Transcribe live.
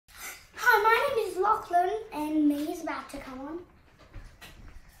Lachlan and Mia's about to come on.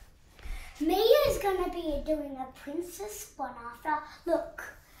 Mia is going to be doing a princess one after. Look,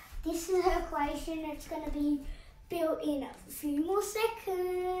 this is her equation. It's going to be built in a few more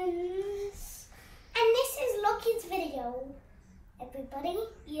seconds. And this is Lockie's video, everybody.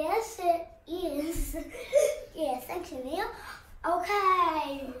 Yes, it is. Yeah, thanks, Mia.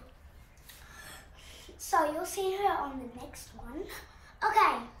 Okay. So you'll see her on the next one.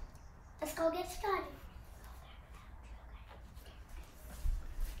 Okay, let's go get started.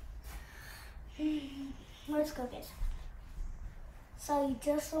 Let's go get started. So you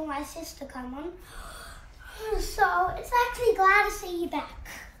just saw my sister come on. So it's actually glad to see you back.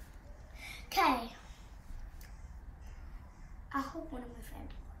 Okay. I hope one of my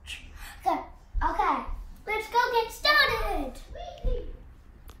friends watch. Okay, let's go get started.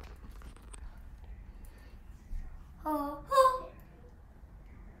 Oh.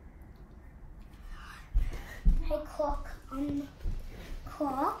 Hey, clock on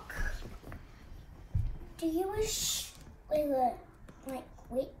clock. Do you wish we were like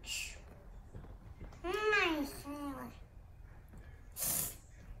witch?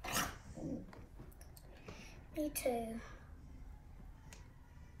 Me too.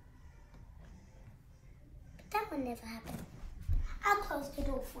 But that would never happen. I'll close the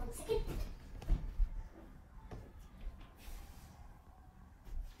door for a second.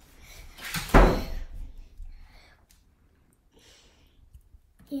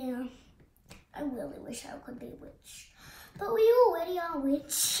 Yeah, I really wish I could be a witch. But we already are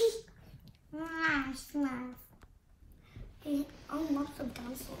witch. I'm not some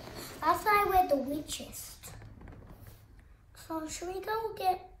dinosaur. That's why I wear the witchest. So should we go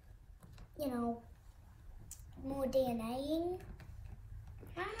get, more DNA-ing?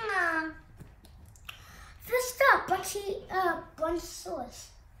 First up, Brontosaurus.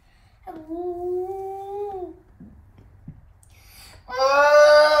 Ooh.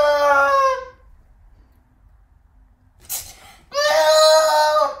 Whoa.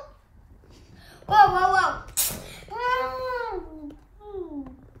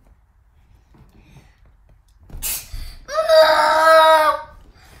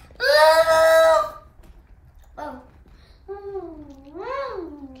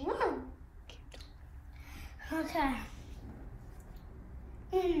 Okay.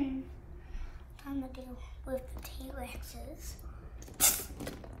 Time to deal with the T-Rexes.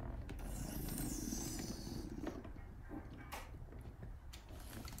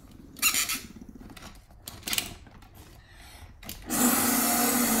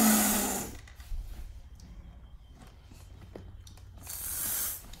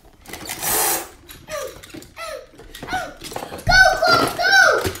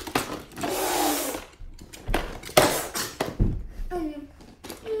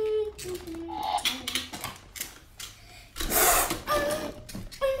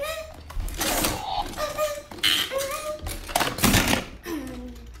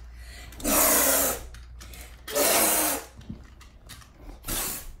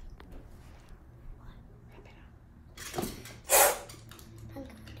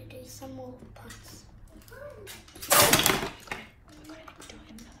 Some more parts.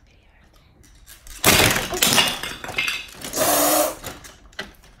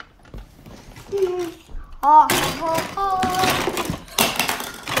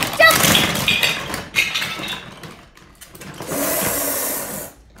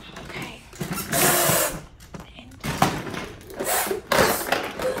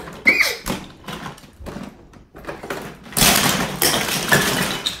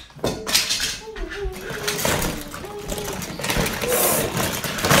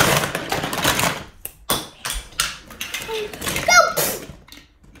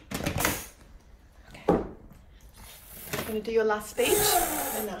 Gonna do your last speech,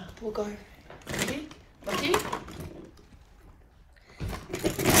 and we'll go. Ready? Lockie?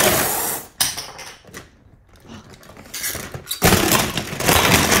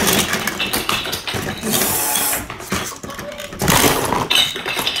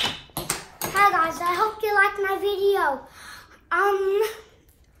 Hi guys, I hope you liked my video. I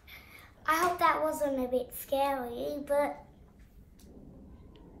hope that wasn't a bit scary, but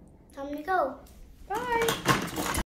time to go. Bye.